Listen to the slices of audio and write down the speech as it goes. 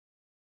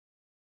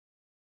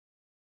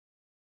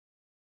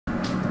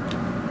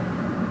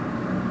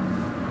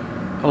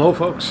Hello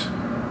folks,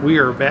 we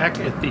are back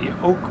at the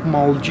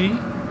Oak-mull-G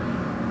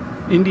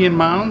Indian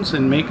Mounds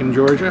in Macon,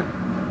 Georgia.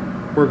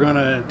 We're going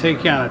to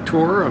take you on a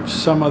tour of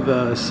some of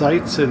the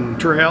sites and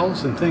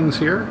trails and things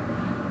here.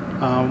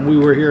 We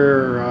were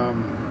here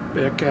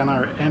back on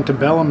our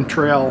antebellum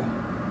trail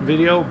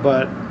video,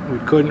 but we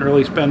couldn't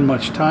really spend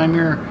much time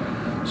here.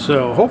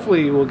 So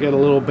hopefully we'll get a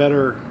little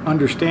better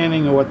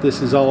understanding of what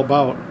this is all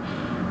about.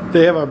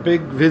 They have a big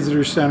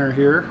visitor center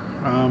here.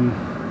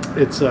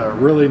 It's a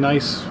really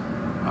nice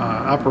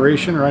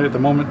operation right at the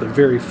moment. The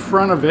very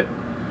front of it,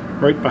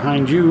 right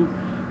behind you,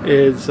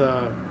 is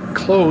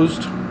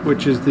closed,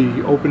 which is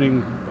the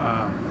opening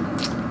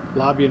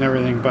lobby and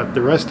everything, but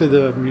the rest of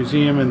the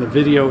museum and the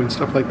video and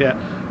stuff like that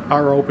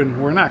are open.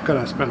 We're not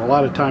going to spend a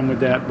lot of time with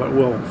that, but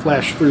we'll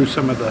flash through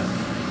some of the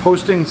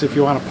postings. If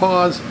you want to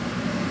pause,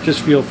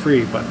 just feel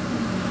free, but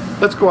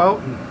let's go out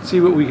and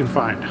see what we can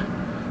find.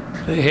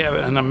 They have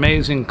an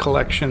amazing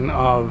collection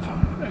of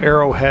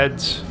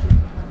arrowheads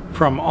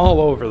from all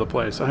over the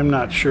place. I'm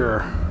not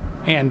sure,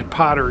 and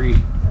pottery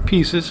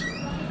pieces.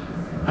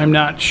 I'm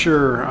not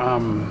sure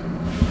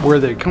where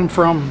they come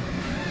from,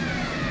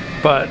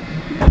 but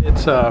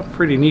it's a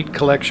pretty neat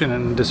collection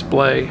and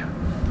display.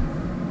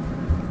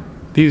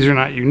 These are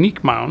not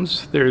unique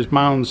mounds. There's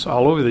mounds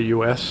all over the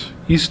U.S.,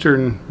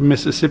 eastern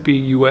Mississippi,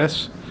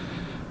 U.S.,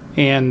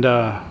 and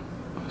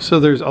so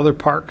there's other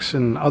parks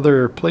and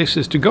other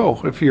places to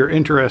go if you're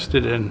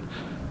interested in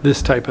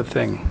this type of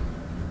thing.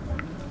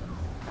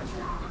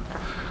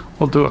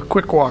 We'll do a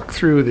quick walk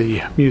through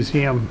the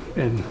museum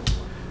and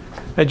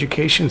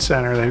education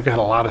center. They've got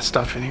a lot of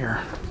stuff in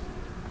here,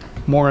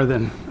 more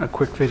than a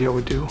quick video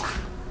would do.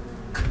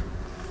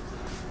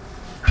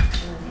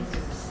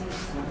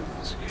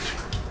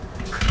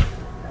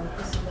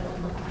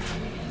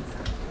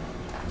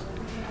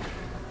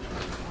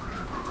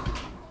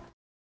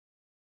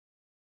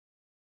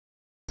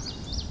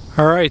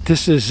 All right,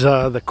 this is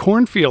the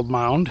cornfield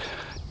mound,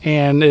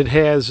 and it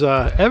has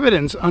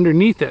evidence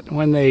underneath it.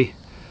 When they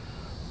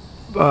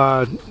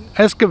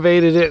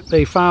excavated it,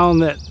 they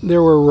found that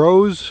there were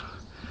rows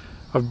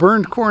of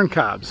burned corn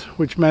cobs,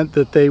 which meant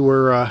that they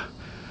were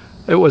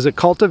it was a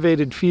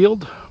cultivated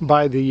field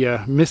by the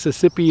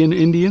Mississippian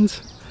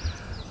Indians,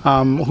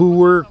 who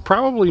were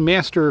probably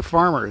master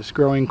farmers,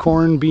 growing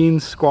corn,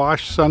 beans,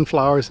 squash,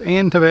 sunflowers,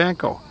 and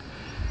tobacco.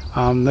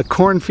 The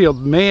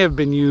cornfield may have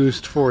been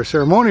used for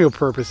ceremonial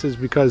purposes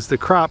because the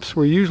crops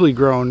were usually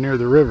grown near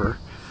the river.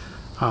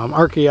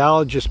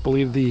 Archaeologists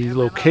believe the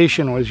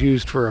location was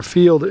used for a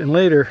field and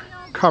later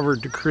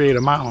covered to create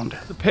a mound.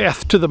 The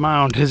path to the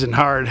mound isn't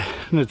hard,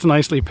 and it's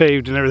nicely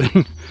paved and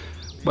everything,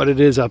 but it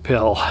is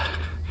uphill.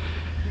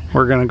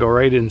 We're going to go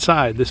right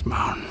inside this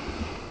mound.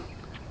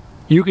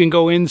 You can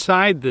go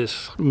inside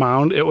this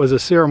mound. It was a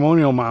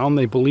ceremonial mound.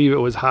 They believe it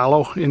was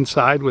hollow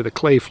inside with a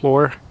clay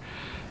floor,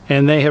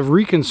 and they have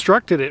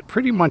reconstructed it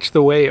pretty much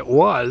the way it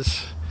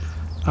was.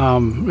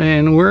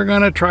 And we're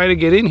gonna try to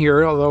get in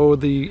here, although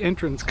the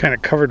entrance kind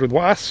of covered with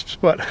wasps,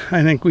 but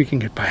I think we can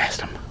get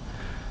past them.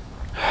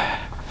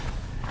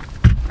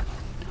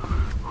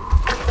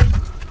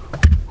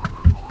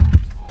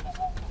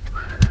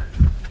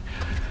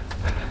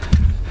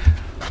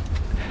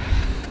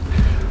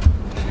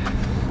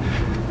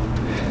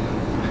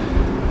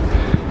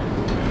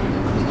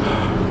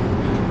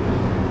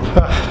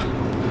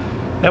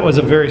 That was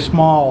a very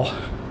small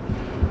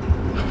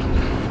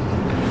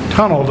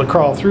tunnel to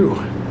crawl through,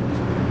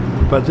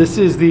 but this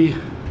is the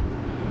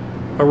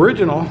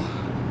original,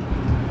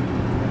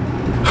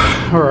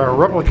 or a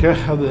replica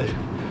of the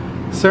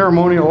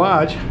ceremonial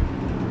lodge.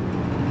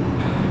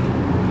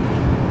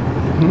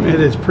 It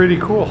is pretty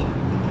cool.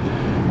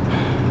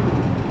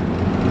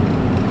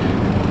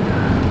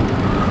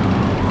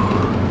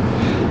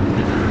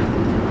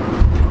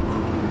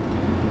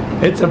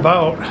 It's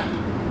about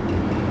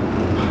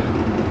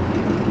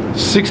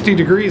 60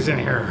 degrees in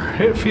here.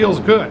 It feels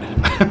good.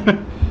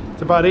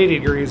 It's about 80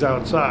 degrees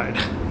outside.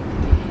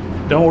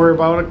 Don't worry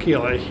about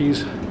Akila.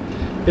 He's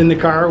in the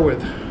car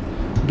with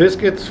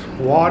biscuits,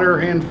 water,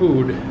 and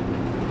food.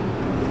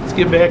 Let's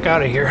get back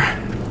out of here.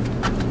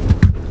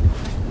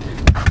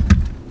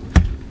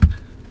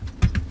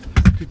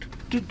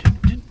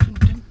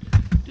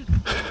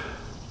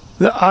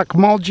 The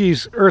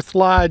Ocmulgee's Earth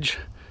Lodge,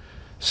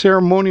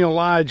 ceremonial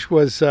lodge,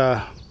 was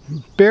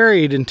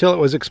buried until it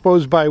was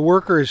exposed by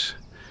workers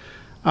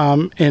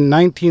in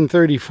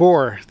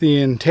 1934.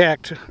 The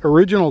intact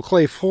original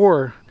clay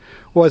floor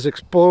was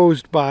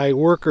exposed by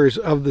workers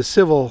of the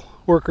Civil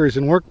Workers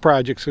and Work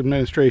Projects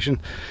Administration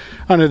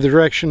under the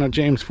direction of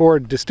James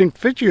Ford. Distinct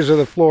features of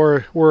the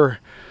floor were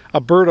a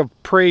bird of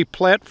prey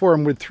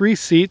platform with 3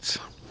 seats,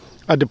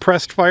 a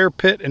depressed fire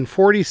pit, and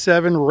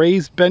 47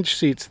 raised bench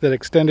seats that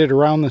extended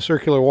around the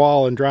circular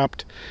wall and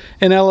dropped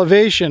in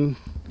elevation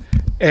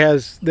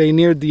as they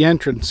neared the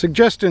entrance,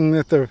 suggesting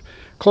that the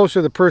closer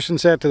the person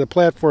sat to the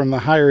platform, the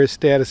higher his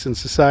status in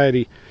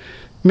society.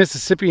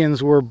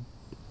 Mississippians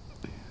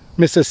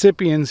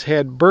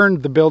had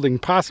burned the building,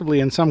 possibly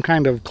in some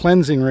kind of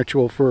cleansing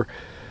ritual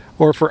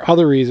or for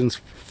other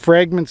reasons.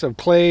 Fragments of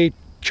clay,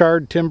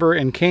 charred timber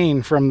and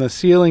cane from the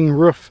ceiling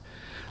roof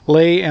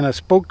lay in a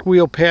spoked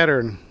wheel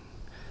pattern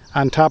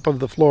on top of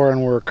the floor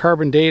and were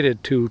carbon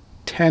dated to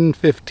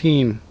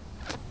 1015.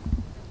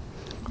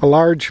 A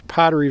large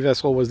pottery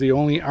vessel was the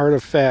only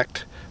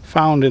artifact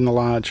found in the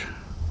lodge.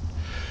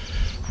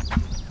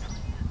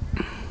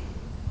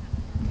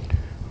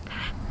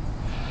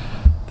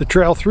 The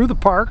trail through the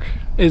park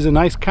is a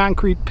nice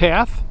concrete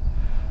path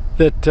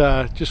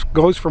that just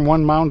goes from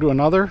one mound to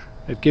another.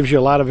 It gives you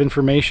a lot of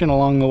information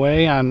along the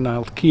way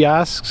on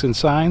kiosks and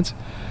signs,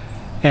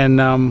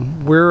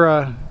 and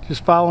we're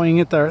just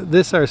following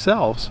this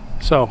ourselves.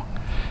 So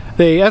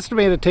they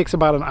estimate it takes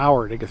about an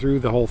hour to get through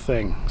the whole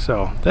thing,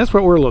 so that's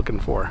what we're looking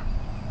for.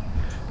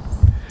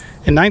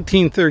 In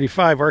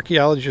 1935,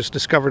 archaeologists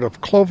discovered a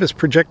Clovis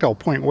projectile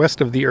point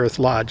west of the Earth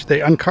Lodge. They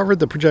uncovered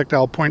the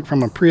projectile point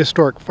from a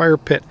prehistoric fire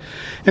pit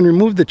and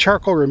removed the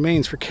charcoal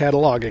remains for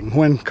cataloging.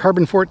 When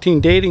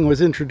carbon-14 dating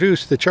was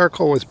introduced, the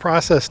charcoal was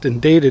processed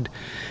and dated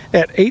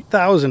at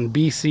 8000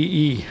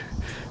 BCE.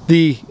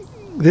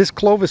 This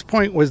Clovis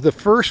point was the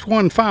first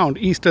one found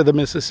east of the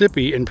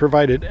Mississippi and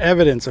provided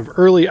evidence of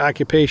early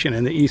occupation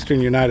in the eastern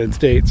United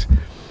States.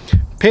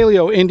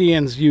 Paleo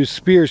Indians used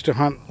spears to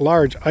hunt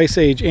large Ice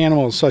Age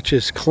animals such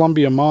as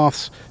Columbia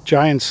moths,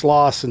 giant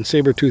sloths, and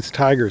saber-toothed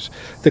tigers.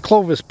 The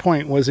Clovis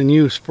point was in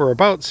use for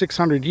about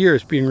 600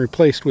 years, being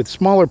replaced with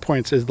smaller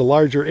points as the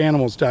larger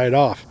animals died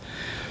off.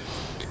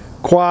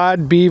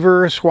 Quad,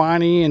 beaver,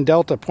 Swanee, and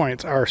Delta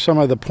points are some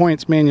of the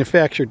points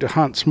manufactured to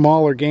hunt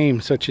smaller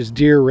game such as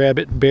deer,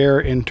 rabbit, bear,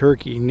 and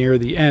turkey near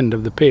the end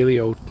of the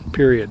Paleo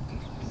period.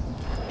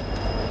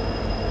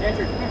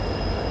 Andrew, come here.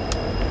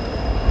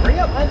 Hurry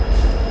up, bud.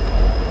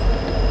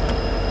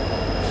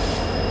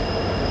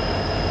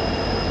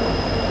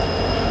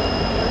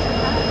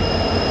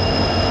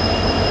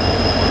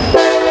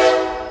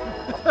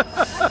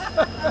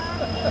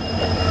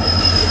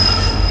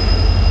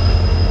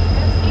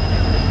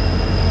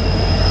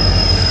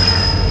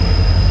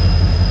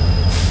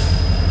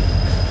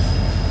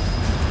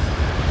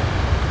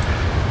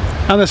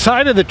 On the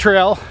side of the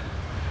trail,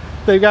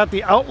 they've got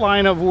the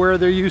outline of where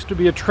there used to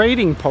be a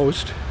trading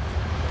post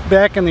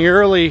back in the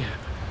early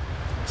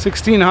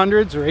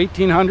 1600s or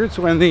 1800s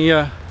when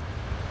the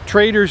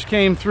traders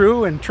came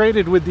through and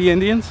traded with the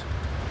Indians.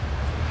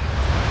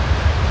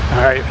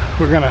 All right,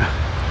 we're gonna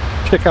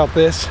check out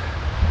this.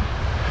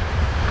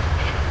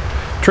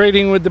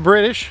 Trading with the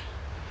British,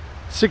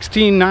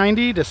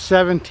 1690 to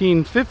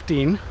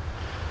 1715.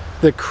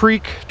 The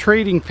Creek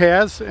trading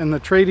paths and the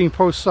trading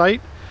post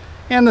site,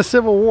 and the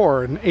Civil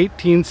War in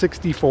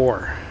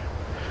 1864.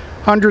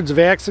 Hundreds of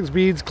axes,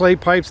 beads, clay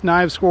pipes,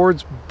 knives,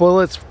 swords,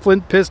 bullets,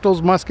 flint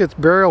pistols, muskets,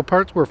 burial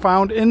parts were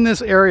found in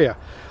this area,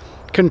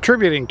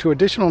 contributing to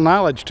additional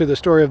knowledge to the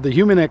story of the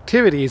human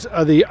activities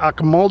of the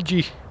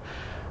Ocmulgee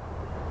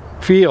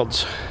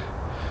fields.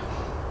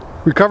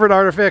 Recovered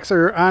artifacts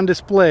are on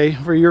display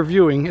for your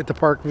viewing at the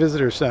Park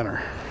Visitor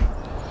Center.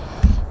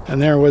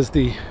 And there was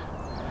the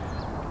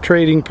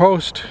trading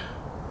post.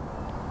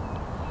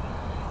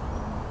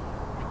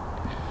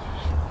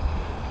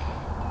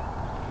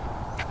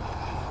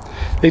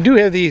 They do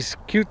have these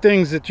cute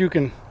things that you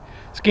can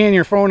scan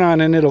your phone on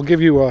and it'll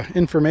give you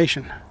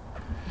information.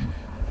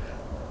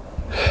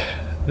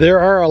 There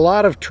are a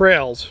lot of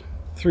trails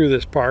through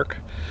this park.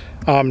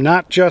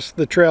 Not just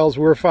the trails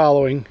we're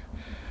following,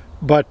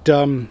 but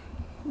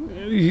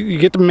you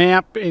get the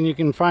map and you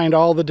can find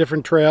all the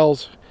different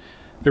trails.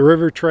 The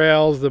river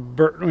trails, the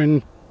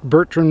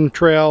Bertrand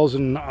trails,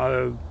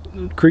 and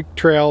creek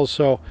trails.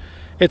 So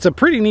it's a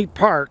pretty neat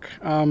park.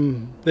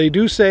 They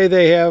do say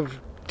they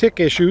have tick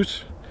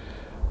issues.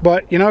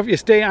 But, you know, if you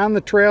stay on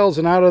the trails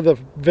and out of the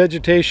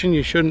vegetation,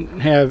 you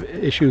shouldn't have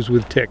issues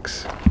with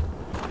ticks.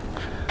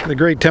 The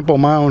Great Temple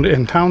Mound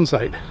and Town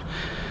Site.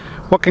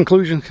 What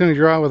conclusions can we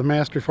draw with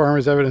master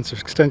farmers' evidence of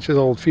extensive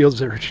old fields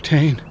that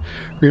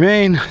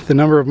remain? The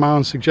number of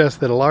mounds suggests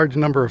that a large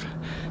number of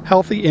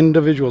healthy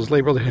individuals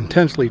labored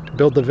intensely to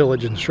build the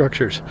village and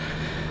structures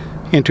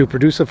and to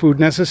produce the food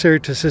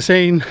necessary to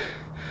sustain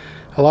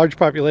a large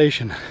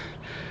population.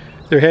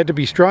 There had to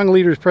be strong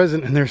leaders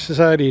present in their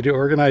society to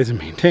organize and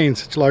maintain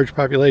such a large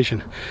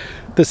population.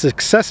 The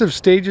successive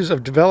stages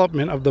of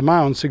development of the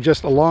mounds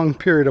suggest a long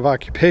period of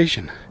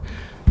occupation.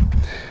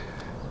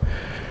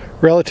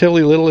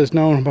 Relatively little is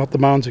known about the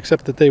mounds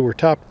except that they were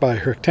topped by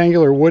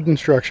rectangular wooden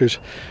structures,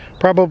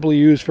 probably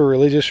used for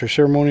religious or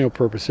ceremonial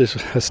purposes.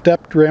 A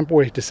stepped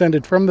rampway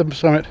descended from the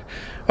summit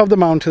of the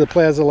mound to the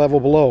plaza level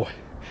below.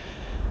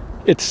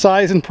 Its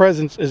size and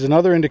presence is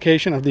another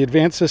indication of the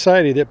advanced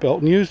society that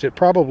built and used it,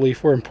 probably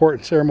for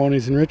important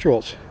ceremonies and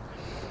rituals.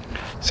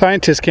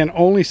 Scientists can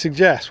only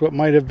suggest what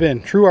might have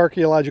been. True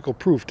archaeological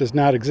proof does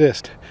not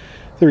exist.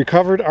 The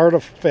recovered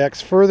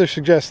artifacts further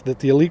suggest that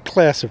the elite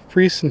class of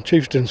priests and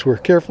chieftains were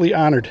carefully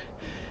honored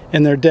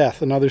in their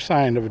death, another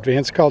sign of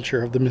advanced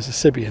culture of the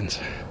Mississippians.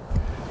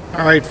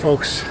 All right,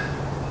 folks,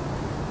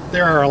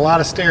 there are a lot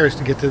of stairs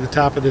to get to the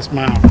top of this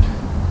mound,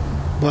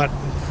 but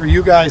for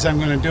you guys, I'm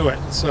going to do it.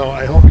 So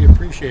I hope you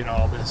appreciate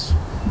all this,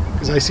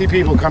 because I see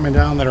people coming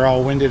down that are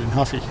all winded and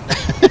huffy.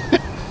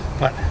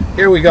 But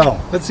Here we go.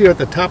 Let's see what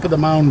the top of the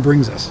mound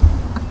brings us.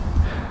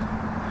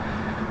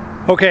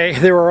 Okay,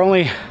 there were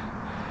only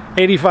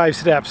 85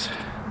 steps,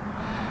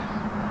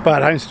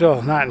 but I'm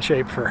still not in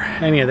shape for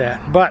any of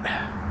that. But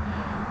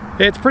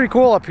it's pretty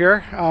cool up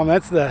here.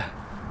 That's the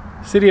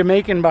city of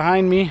Macon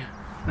behind me.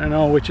 I don't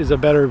know which is a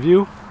better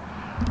view,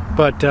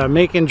 but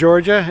Macon,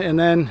 Georgia, and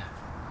then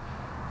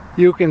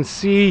you can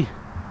see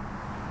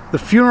the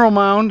funeral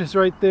mound is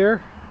right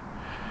there.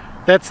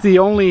 That's the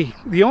only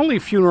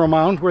funeral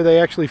mound where they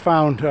actually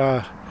found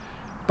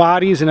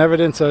bodies and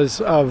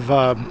evidences of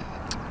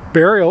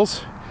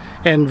burials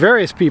and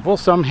various people.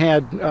 Some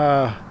had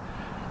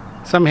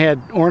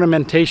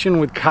ornamentation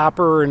with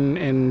copper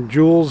and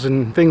jewels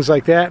and things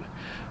like that,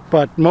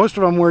 but most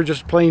of them were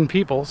just plain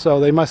people, so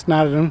they must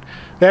not have known.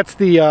 That's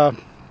the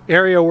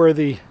area where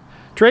the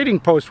trading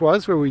post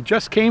was, where we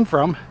just came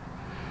from.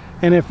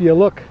 And if you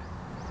look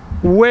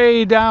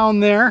way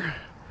down there,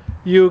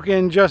 you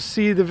can just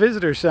see the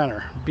visitor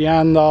center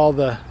beyond all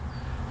the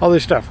other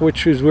stuff,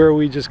 which is where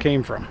we just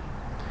came from.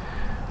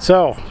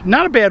 So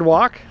not a bad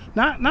walk,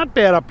 not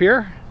bad up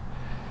here.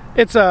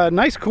 It's a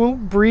nice cool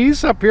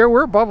breeze up here.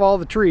 We're above all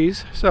the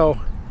trees, so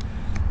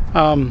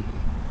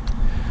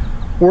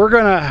we're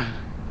gonna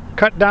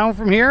cut down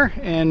from here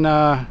and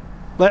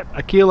let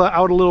Aquila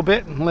out a little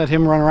bit and let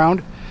him run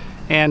around.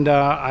 And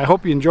I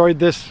hope you enjoyed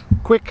this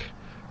quick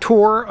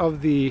tour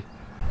of the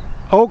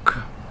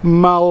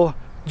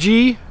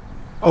Oak-mull-G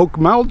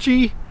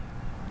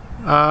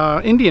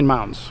Indian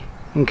Mounds.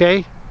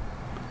 Okay,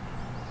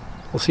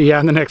 we'll see you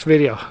on the next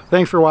video.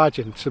 Thanks for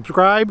watching.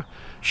 Subscribe,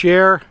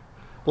 share,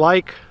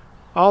 like,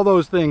 all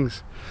those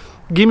things.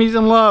 Give me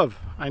some love.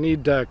 I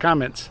need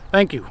comments.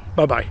 Thank you.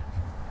 Bye-bye.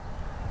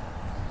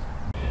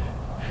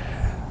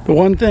 The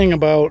one thing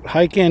about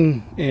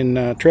hiking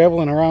and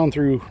traveling around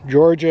through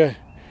Georgia,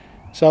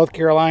 South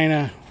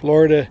Carolina,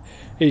 Florida,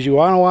 is you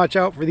want to watch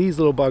out for these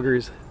little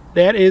buggers.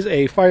 That is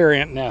a fire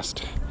ant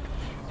nest,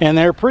 and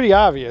they're pretty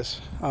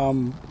obvious,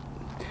 and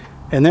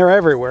they're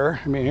everywhere.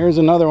 I mean, here's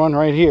another one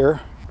right here,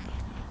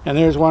 and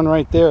there's one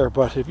right there.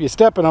 But if you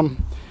step in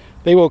them,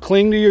 they will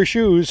cling to your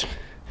shoes,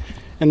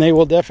 and they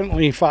will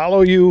definitely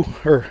follow you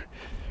or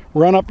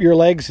run up your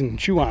legs and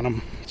chew on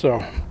them.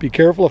 So be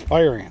careful of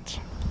fire ants.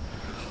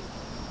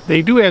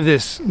 They do have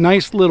this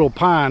nice little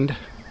pond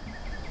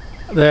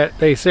that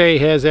they say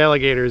has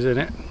alligators in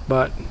it,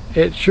 but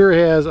it sure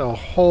has a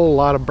whole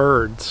lot of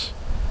birds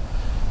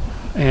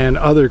and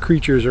other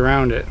creatures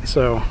around it.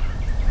 So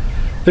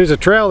there's a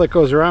trail that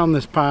goes around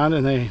this pond,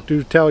 and they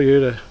do tell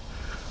you to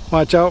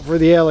watch out for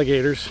the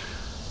alligators.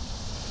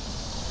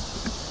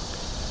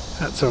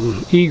 Got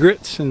some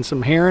egrets and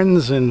some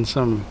herons and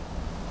some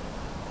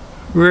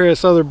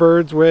various other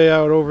birds way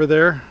out over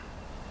there.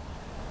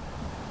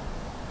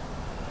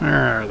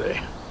 Where are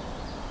they?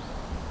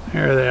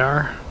 There they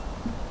are.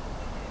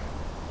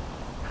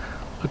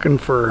 Looking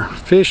for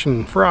fish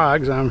and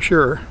frogs, I'm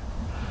sure.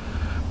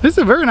 This is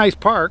a very nice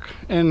park,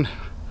 and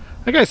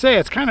like I say,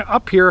 it's kind of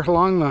up here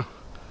along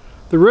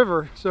the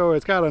river, so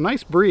it's got a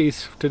nice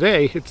breeze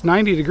today. It's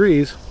 90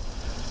 degrees,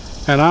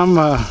 and I'm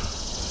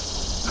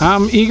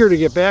eager to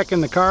get back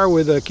in the car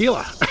with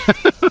Aquila.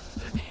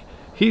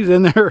 He's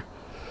in there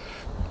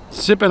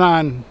sipping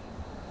on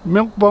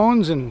milk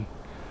bones and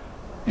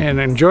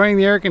enjoying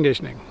the air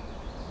conditioning.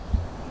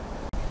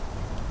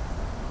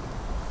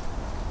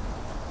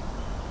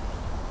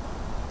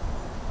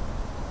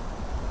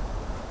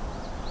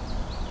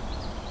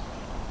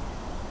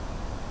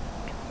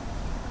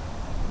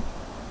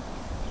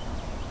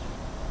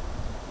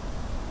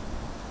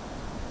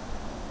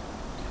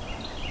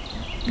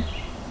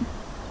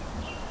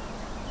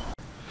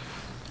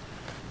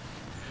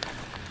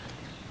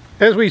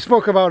 As we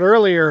spoke about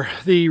earlier,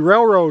 the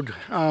railroad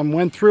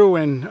went through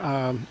in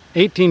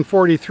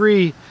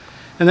 1843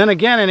 and then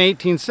again in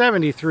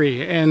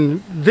 1873.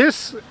 And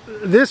this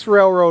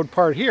railroad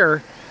part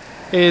here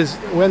is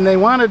when they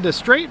wanted to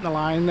straighten the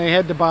line, they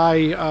had to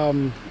buy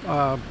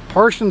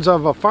portions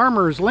of a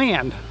farmer's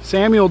land.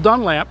 Samuel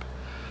Dunlap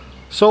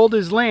sold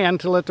his land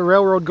to let the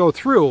railroad go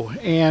through,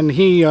 and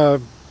he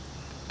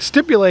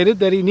stipulated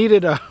that he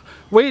needed a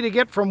way to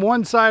get from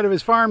one side of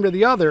his farm to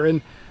the other.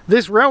 And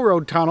this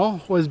railroad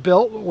tunnel was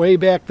built way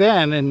back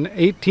then in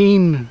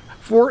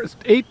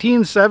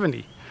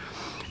 1870.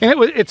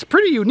 And it's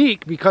pretty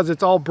unique because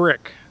it's all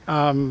brick.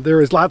 There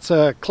was lots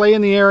of clay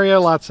in the area,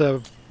 lots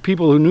of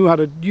people who knew how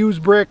to use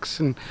bricks,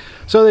 and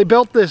so they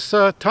built this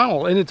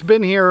tunnel, and it's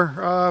been here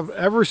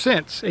ever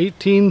since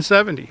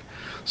 1870.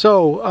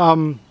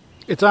 So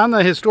it's on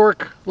the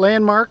historic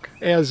landmark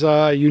as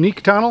a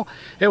unique tunnel.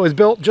 It was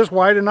built just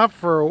wide enough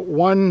for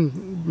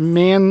one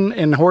man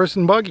and horse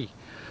and buggy.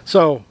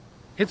 So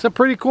it's a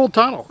pretty cool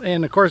tunnel,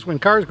 and of course when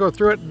cars go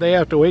through it, they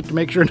have to wait to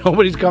make sure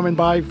nobody's coming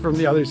by from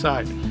the other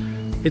side.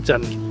 It's a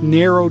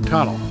narrow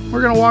tunnel.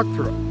 We're gonna walk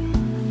through it.